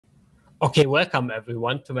Okay, welcome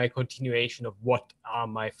everyone to my continuation of what are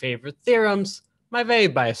my favorite theorems, my very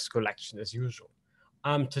biased collection as usual.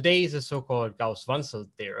 Today is a so-called Gauss-Wantzel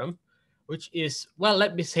theorem, which is, well,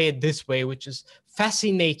 let me say it this way, which is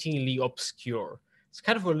fascinatingly obscure. It's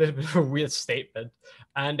kind of a little bit of a weird statement.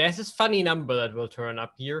 And there's this funny number that will turn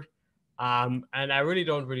up here. And I really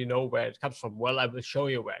don't know where it comes from. Well, I will show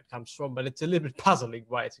you where it comes from, but it's a little bit puzzling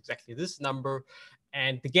why it's exactly this number.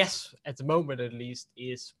 And the guess at the moment, at least,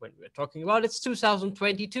 is when we're talking about it's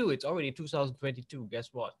 2022. It's already 2022.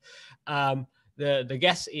 Guess what? The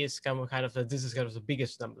guess is kind of that this is kind of the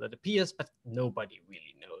biggest number that appears, but nobody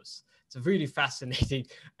really knows. It's a really fascinating,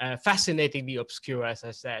 fascinatingly obscure, as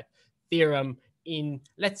I said, theorem in,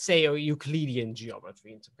 let's say, a Euclidean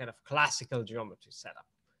geometry, in some kind of classical geometry setup.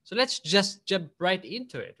 So let's just jump right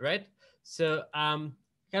into it, right? So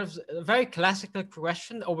kind of a very classical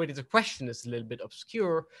question. Already the question is a little bit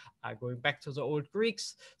obscure, going back to the old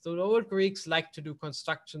Greeks. So the old Greeks like to do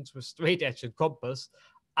constructions with straight edge and compass.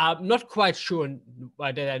 I'm not quite sure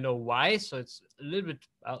that I know why. So it's a little bit,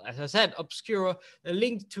 well, as I said, obscure. The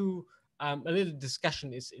link to a little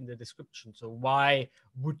discussion is in the description. So why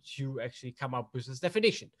would you actually come up with this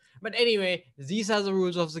definition? But anyway, these are the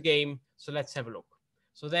rules of the game. So let's have a look.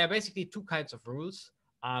 So there are basically two kinds of rules.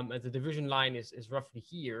 And the division line is roughly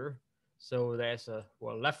here. So there's a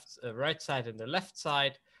right side and the left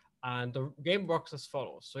side. And the game works as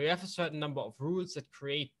follows. So you have a certain number of rules that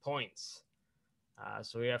create points.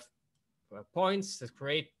 So you have points that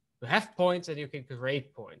you have points and you can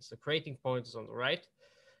create points. The creating points is on the right.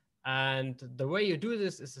 And the way you do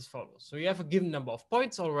this is as follows. So you have a given number of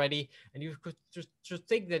points already, and you could just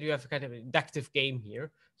think that you have a kind of inductive game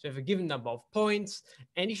here. So you have a given number of points,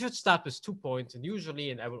 and you should start with 2 points. And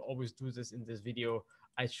usually, and I will always do this in this video,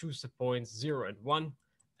 I choose the points 0 and 1.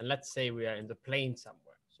 And let's say we are in the plane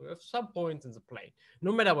somewhere. So we have some points in the plane,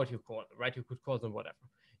 no matter what you call them, right? You could call them whatever.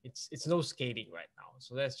 It's no skating right now.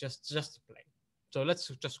 So that's just a plane. So let's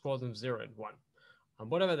just call them 0 and 1,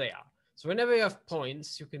 whatever they are. So whenever you have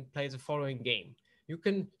points, you can play the following game. You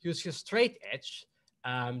can use your straight edge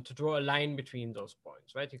to draw a line between those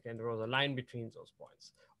points, right? You can draw the line between those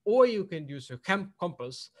points. Or you can use your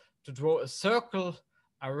compass to draw a circle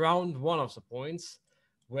around one of the points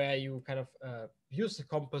where you kind of use the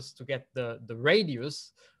compass to get the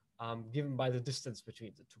radius given by the distance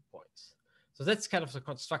between the 2 points. So that's kind of the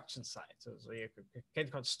construction side. So you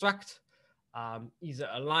can construct either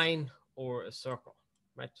a line or a circle.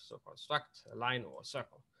 Right? So construct a line or a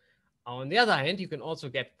circle. On the other hand, you can also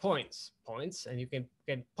get points, and you can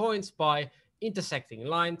get points by intersecting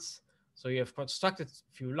lines. So you have constructed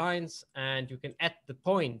a few lines, and you can add the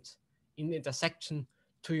point in the intersection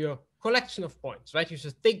to your collection of points, right? You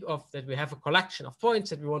should think of that we have a collection of points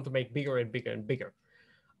that we want to make bigger and bigger and bigger.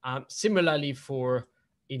 Similarly for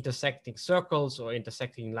intersecting circles or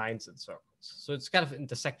intersecting lines and circles. So it's kind of an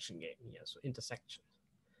intersection game here, so intersection.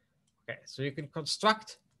 Okay, so you can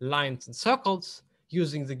construct lines and circles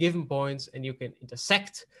using the given points, and you can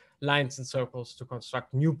intersect lines and circles to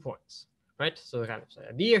construct new points, right? So the kind of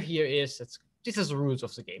idea here is this is the rules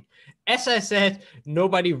of the game. As I said,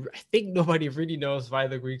 I think nobody really knows why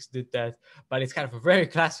the Greeks did that, but it's kind of a very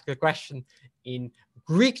classical question in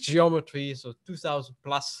Greek geometry, so 2000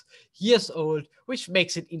 plus years old, which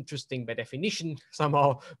makes it interesting by definition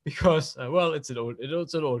somehow, because, well, it's an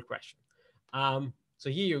old question. So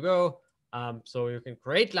here you go. So you can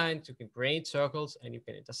create lines, you can create circles, and you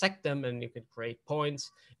can intersect them, and you can create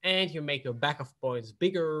points, and you make your back of points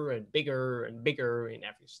bigger and bigger and bigger in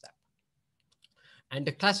every step. And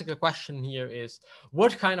the classical question here is,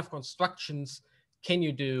 what kind of constructions can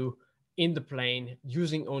you do in the plane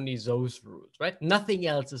using only those rules, right? Nothing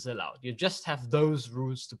else is allowed. You just have those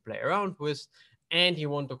rules to play around with, and you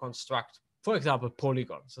want to construct, for example,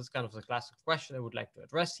 polygons. That's kind of the classic question I would like to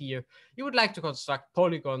address here. You would like to construct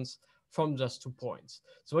polygons from just 2 points.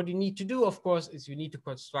 So what you need to do, of course, is you need to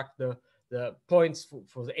construct the points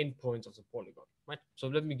for the endpoints of the polygon, right? So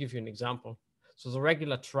let me give you an example. So the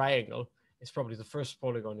regular triangle is probably the first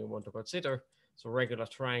polygon you want to consider. So regular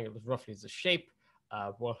triangle is roughly the shape.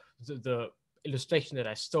 Well, the illustration that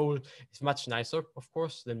I stole is much nicer, of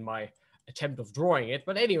course, than my attempt of drawing it.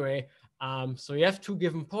 But anyway, so you have 2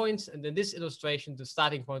 given points, and in this illustration, the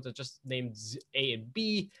starting points are just named A and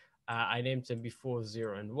B. I named them before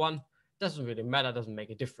 0 and 1. Doesn't really matter, doesn't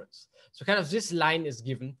make a difference. So kind of this line is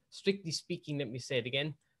given. Strictly speaking, let me say it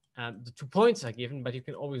again. The 2 points are given, but you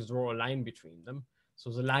can always draw a line between them.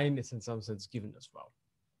 So the line is in some sense given as well.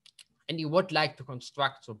 And you would like to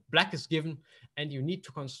construct, so black is given, and you need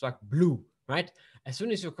to construct blue, right? As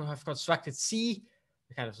soon as you have constructed C,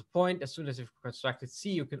 kind of the point, as soon as you've constructed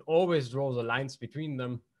C, you can always draw the lines between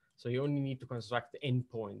them. So you only need to construct the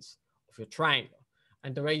endpoints of your triangle.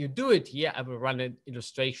 And the way you do it here, I will run an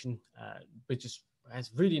illustration, which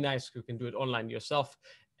has really nice. You can do it online yourself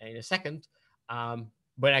in a second.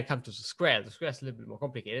 When I come to the square is a little bit more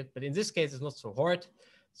complicated, but in this case, it's not so hard.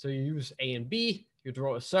 So you use A and B, you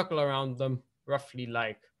draw a circle around them, roughly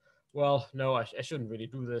like, well, no, I shouldn't really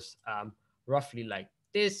do this. Roughly like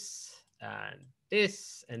this,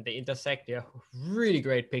 and they intersect. Yeah, really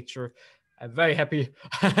great picture. I'm very happy.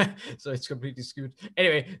 So it's completely skewed.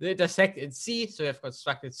 Anyway, they intersect in C. So you have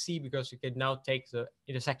constructed C because you can now take the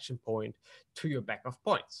intersection point to your back of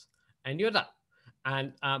points, and you're done.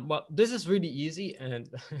 And well, this is really easy, and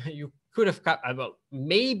you could have cut. Well,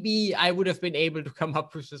 maybe I would have been able to come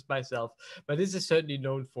up with this myself, but this is certainly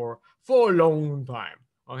known for a long time.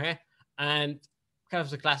 Okay, and kind of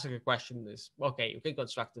the classical question is, okay, you can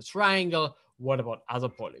construct a triangle. What about other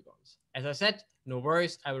polygons? As I said, no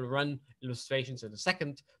worries. I will run illustrations in a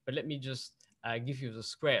second, but let me just give you the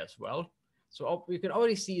square as well. So you can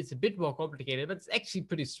already see it's a bit more complicated, but it's actually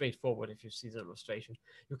pretty straightforward if you see the illustration.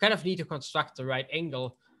 You kind of need to construct the right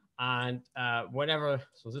angle, and whenever,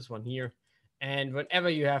 so this one here, and whenever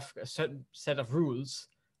you have a certain set of rules,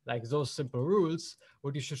 like those simple rules,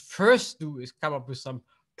 what you should first do is come up with some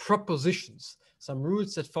propositions, some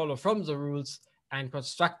rules that follow from the rules, and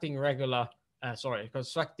constructing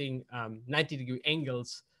 90-degree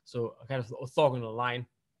angles, so a kind of orthogonal line.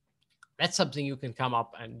 That's something you can come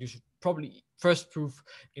up, and you should probably first prove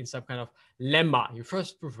in some kind of lemma. You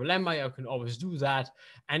first prove a lemma, you can always do that.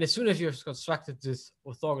 And as soon as you've constructed this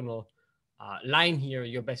orthogonal line here,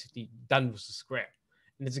 you're basically done with the square.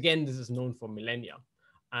 And this is known for millennia.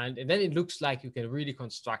 And then it looks like you can really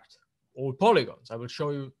construct all polygons. I will show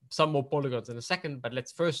you some more polygons in a second, but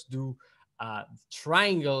let's first do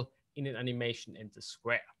triangle in an animation and the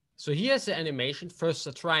square. So here's the animation. First,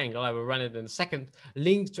 the triangle. I will run it in a second.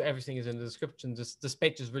 Link to everything is in the description. This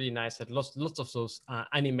page is really nice. It lots of those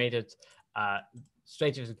animated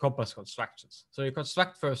straightedge and compass constructions. So you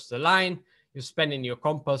construct first the line. You span in your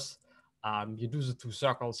compass. You do the two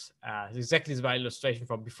circles. Exactly the illustration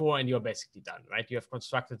from before, and you're basically done, right? You have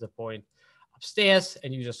constructed the point upstairs,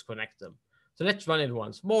 and you just connect them. So let's run it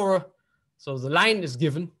once more. So the line is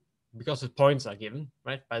given because the points are given,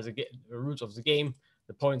 right? By the rules of the game.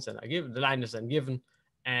 The points that are given, the line is then given,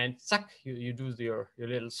 and you do your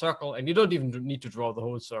little circle, and you don't even need to draw the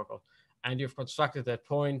whole circle, and you've constructed that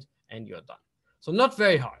point, and you're done. So not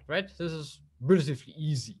very hard, right? This is relatively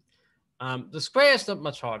easy. The square is not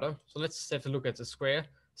much harder, so let's have a look at the square.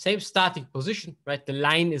 Same starting position, right? The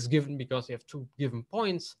line is given because you have two given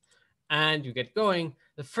points, and you get going.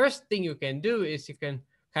 The first thing you can do is you can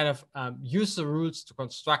kind of use the rules to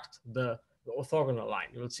construct the orthogonal line.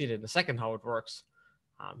 You will see it in a second how it works.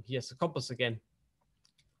 Here's the compass again.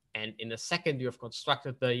 And in a second, you have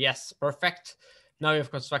constructed the yes, perfect. Now you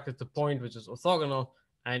have constructed the point, which is orthogonal,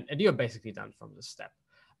 and you're basically done from this step.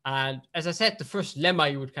 And as I said, the first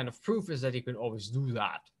lemma you would kind of prove is that you can always do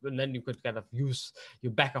that. And then you could kind of use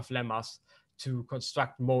your back of lemmas to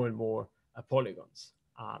construct more and more polygons.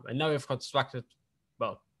 And now you've constructed,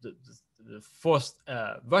 well, the first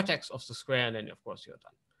vertex of the square, and then of course you're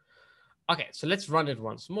done. Okay, so let's run it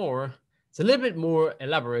once more. It's a little bit more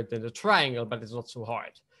elaborate than the triangle, but it's not so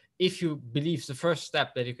hard. If you believe the first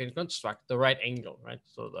step that you can construct the right angle, right?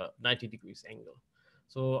 So the 90 degrees angle.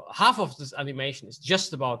 So half of this animation is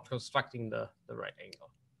just about constructing the right angle.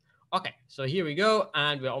 Okay, so here we go,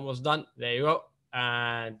 and we're almost done. There you go,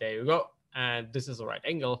 and there you go. And this is the right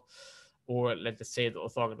angle, or let's say the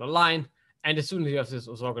orthogonal line. And as soon as you have this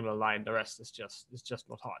orthogonal line, the rest is just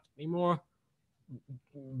not hard anymore,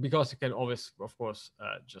 because you can always, of course,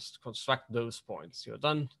 just construct those points. You're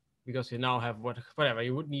done, because you now have whatever.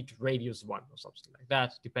 You would need radius 1 or something like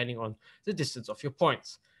that, depending on the distance of your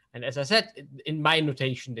points. And as I said, in my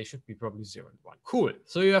notation, they should be probably 0 and 1. Cool.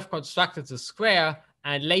 So you have constructed the square,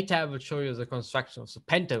 and later I will show you the construction of the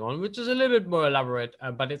pentagon, which is a little bit more elaborate,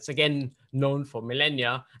 but it's again known for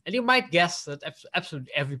millennia. And you might guess that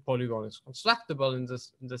absolutely every polygon is constructible in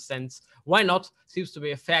this sense. Why not? Seems to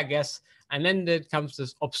be a fair guess. And then there comes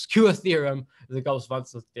this obscure theorem, the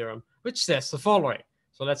Gauss-Wantzel theorem, which says the following.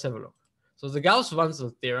 So let's have a look. So the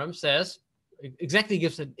Gauss-Wantzel theorem says, exactly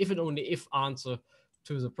gives an if and only if answer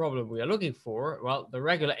to the problem we are looking for. Well, the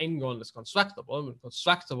regular n-gon is constructible. And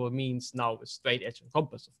constructible means now with straight edge and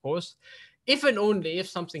compass, of course. If and only if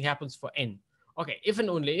something happens for n. Okay, if and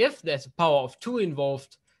only if there's a power of 2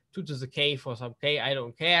 involved, 2 to the k for some k, I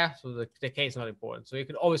don't care. So the k is not important. So you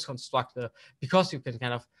can always construct because you can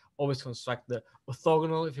kind of always construct the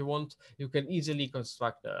orthogonal if you want. You can easily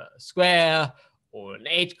construct a square or an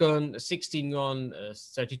 8 gon, a 16 gon, a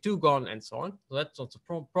 32 gon, and so on. So that's not a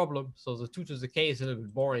problem. So the 2 to the k is a little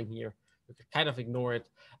bit boring here. You can kind of ignore it.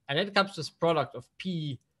 And then comes this product of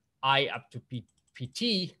pi up to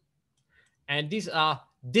pt. And these are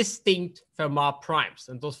distinct Fermat primes.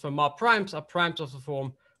 And those Fermat primes are primes of the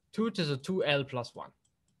form 2 to the 2l plus 1.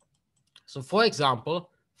 So for example,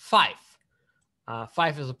 5.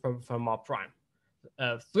 5 is a Fermat prime.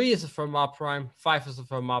 3 is a Fermat prime. 5 is a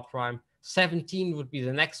Fermat prime. 17 would be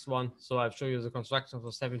the next one. So I'll show you the construction of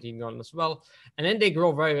the 17 gon as well. And then they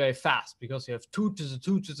grow very, very fast because you have 2 to the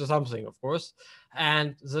 2 to the something, of course.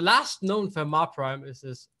 And the last known Fermat prime is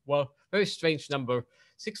this, well, very strange number,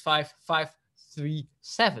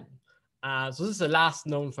 65537. So this is the last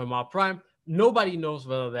known Fermat prime. Nobody knows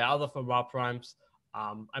whether there are other Fermat primes.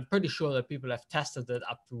 I'm pretty sure that people have tested it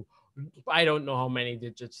up to, I don't know how many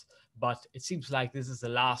digits, but it seems like this is the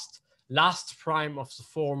last prime of the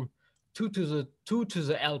form 2 to the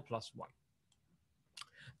l plus 1.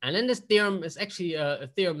 And then this theorem is actually a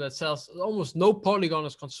theorem that says almost no polygon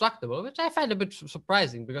is constructible, which I find a bit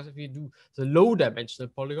surprising, because if you do the low dimensional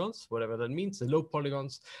polygons, whatever that means, the low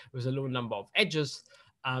polygons with a low number of edges,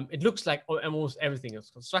 it looks like almost everything is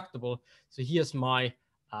constructible. So here's my,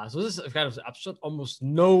 so this is kind of the upshot, almost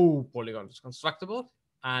no polygon is constructible.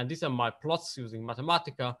 And these are my plots using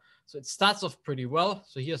Mathematica. So it starts off pretty well.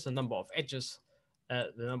 So here's the number of edges,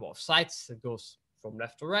 the number of sides that goes from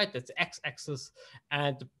left to right. That's the x-axis.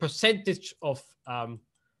 And the percentage of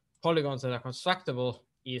polygons that are constructible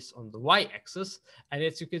is on the y-axis. And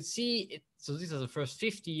as you can see, so these are the first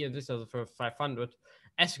 50 and these are the first 500.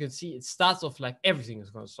 As you can see, it starts off like everything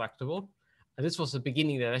is constructible. And this was the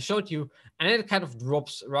beginning that I showed you. And then it kind of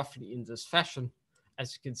drops roughly in this fashion,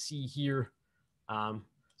 as you can see here.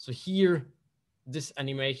 So here, this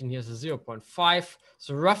animation here is a 0.5.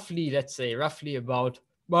 So roughly, let's say roughly about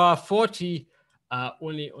 40,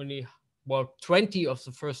 only 20 of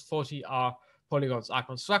the first 40 polygons are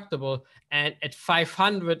constructible. And at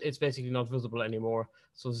 500, it's basically not visible anymore.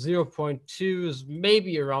 So 0.2 is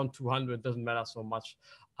maybe around 200, doesn't matter so much.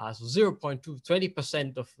 So 0.2,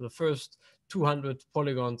 20% of the first 200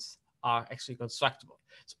 polygons are actually constructible.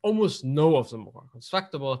 So almost no of them are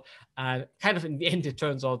constructible. And kind of in the end, it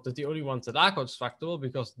turns out that the only ones that are constructible,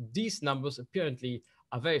 because these numbers apparently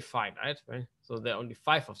are very finite, right? So there are only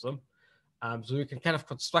 5 of them. So you can kind of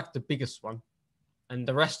construct the biggest one. And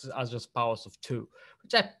the rest are just powers of 2,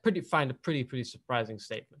 which I find a pretty surprising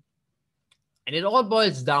statement. And it all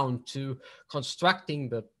boils down to constructing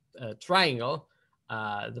the triangle,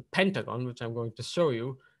 the pentagon, which I'm going to show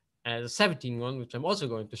you, and the 17 gon, which I'm also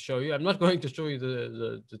going to show you. I'm not going to show you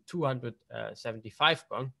the 275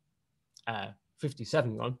 gon,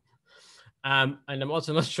 57 gon. And I'm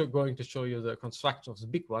also not going to show you the construction of the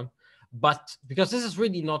big one, but because this is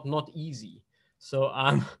really not easy. So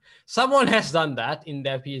someone has done that in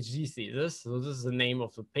their PhD thesis. So this is the name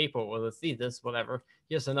of the paper or the thesis, whatever.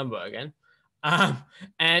 Here's the number again.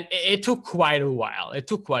 And it took quite a while.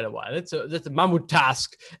 It's a mammoth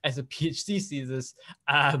task as a PhD thesis.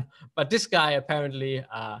 But this guy apparently,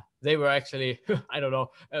 they were actually, I don't know,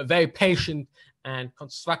 very patient and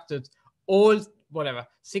constructed all,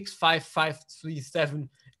 65537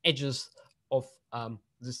 edges of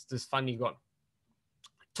this funny gon.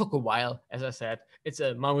 Took a while, as I said. It's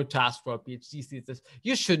a mammoth task for a PhD thesis.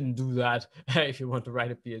 You shouldn't do that if you want to write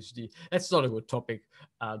a PhD. That's not a good topic.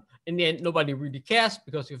 In the end, nobody really cares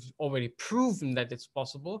because you've already proven that it's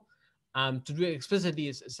possible. To do it explicitly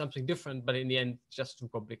is something different, but in the end, just too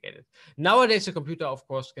complicated. Nowadays, a computer, of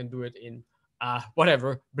course, can do it in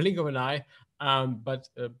blink of an eye. But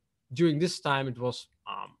during this time, it was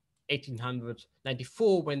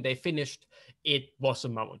 1894 when they finished. It was a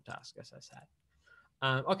mammoth task, as I said.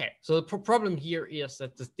 Okay, so the problem here is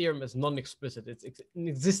that the theorem is non-explicit. It's an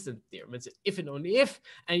existent theorem. It's an if and only if,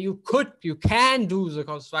 and you can do the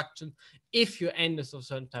construction if your n is a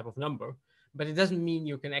certain type of number, but it doesn't mean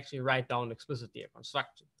you can actually write down explicitly a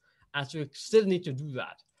construction. And so you still need to do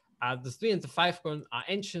that. The 3 and the 5 gon are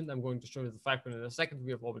ancient. I'm going to show you the 5 gon in a second. We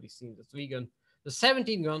have already seen the 3 gon. The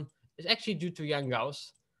 17 gon is actually due to young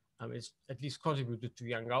Gauss. It's at least contributed to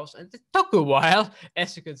young Gauss, and it took a while,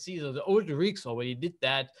 as you can see. So the older Greeks already did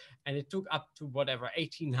that, and it took up to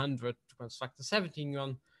 1800 to construct the 17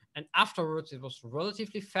 gon, and afterwards it was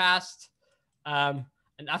relatively fast. And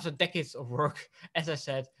after decades of work, as I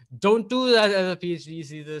said, don't do that as a PhD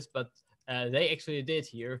thesis, but they actually did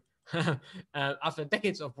here. After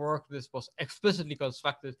decades of work, this was explicitly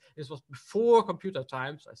constructed. This was before computer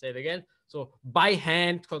times, I say it again. So by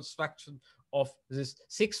hand construction of this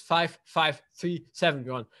 65537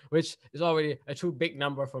 gon, which is already a too big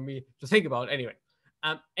number for me to think about anyway.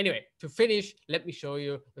 Anyway, to finish, let me show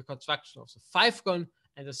you the construction of the 5-gon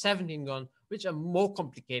and the 17-gon, which are more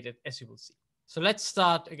complicated, as you will see. So let's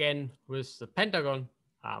start again with the pentagon.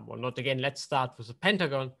 Well, not again, let's start with the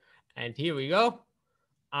pentagon. And here we go.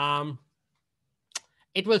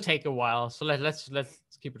 It will take a while, so let's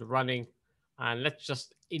keep it running and let's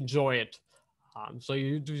just enjoy it. So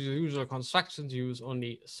you do the usual constructions, you use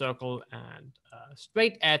only circle and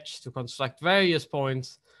straight edge to construct various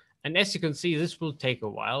points. And as you can see, this will take a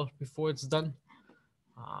while before it's done.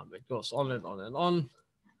 It goes on and on and on.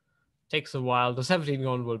 Takes a while. The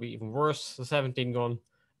 17-gon will be even worse. The 17-gon,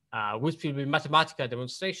 which will be Mathematica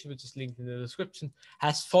demonstration, which is linked in the description,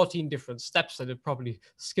 has 14 different steps, and it probably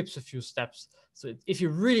skips a few steps. So if you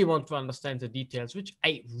really want to understand the details, which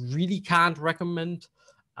I really can't recommend,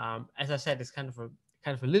 as I said, it's kind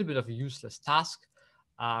of a little bit of a useless task.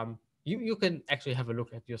 You can actually have a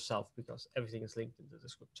look at yourself because everything is linked in the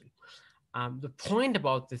description. The point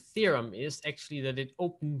about the theorem is actually that it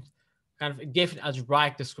gave an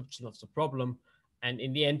algebraic description of the problem, and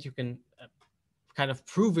in the end you can kind of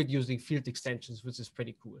prove it using field extensions, which is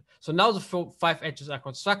pretty cool. So now the 5 edges are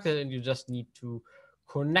constructed, and you just need to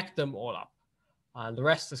connect them all up. The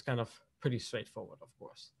rest is kind of pretty straightforward, of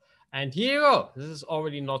course. And here you go. This is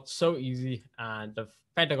already not so easy, and the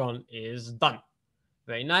pentagon is done.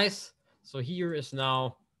 Very nice. So here is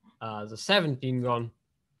now the 17-gon.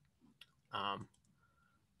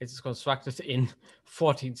 It's constructed in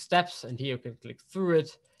 14 steps, and here you can click through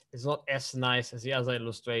it. It's not as nice as the other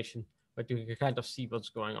illustration, but you can kind of see what's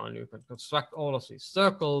going on. You can construct all of these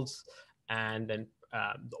circles and then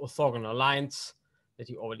the orthogonal lines that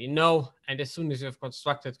you already know. And as soon as you have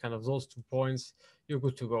constructed kind of those 2 points, you're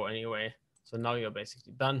good to go anyway. So now you're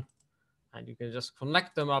basically done, and you can just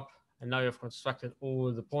connect them up. And now you've constructed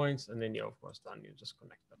all the points, and then you're of course done. You just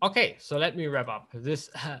connect them. Okay, so let me wrap up. This,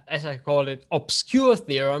 as I call it, obscure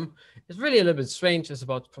theorem is really a little bit strange. It's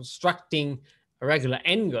about constructing regular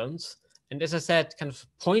n-gons. And as I said, kind of the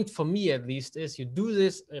point for me at least is you do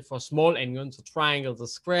this for small n-gons, a triangle, the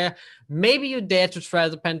square. Maybe you dare to try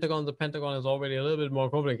the pentagon. The pentagon is already a little bit more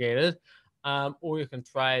complicated. Or you can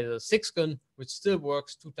try the 6-gon, which still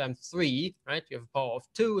works 2 times 3, right? You have a power of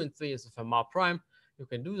 2, and 3 is a Fermat prime. You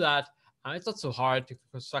can do that. It's not so hard. You can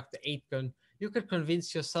construct the 8-gon. You can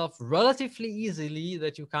convince yourself relatively easily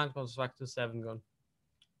that you can't construct the 7-gon.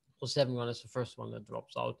 So 7-gon is the first one that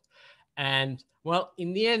drops out. And well,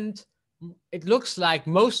 in the end, it looks like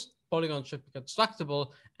most polygons should be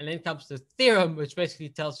constructible. And then comes the theorem, which basically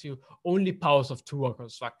tells you only powers of 2 are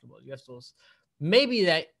constructible. You have those. Maybe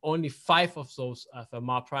there are only 5 of those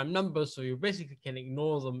Fermat prime numbers, so you basically can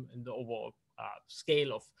ignore them in the overall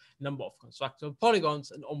scale of number of constructible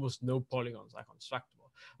polygons, and almost no polygons are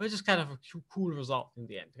constructible, which is kind of a cool result in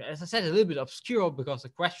the end. As I said, a little bit obscure because the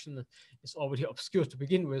question is already obscure to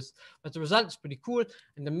begin with, but the result is pretty cool.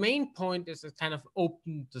 And the main point is it kind of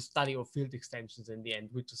opened the study of field extensions in the end,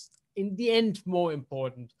 which is in the end more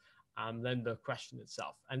important than the question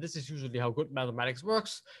itself. And this is usually how good mathematics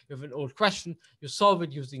works. You have an old question, you solve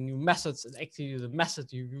it using new methods, and actually the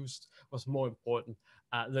method you used was more important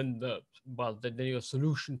than your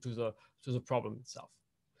solution to the problem itself.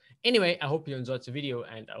 Anyway, I hope you enjoyed the video,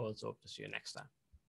 and I also hope to see you next time.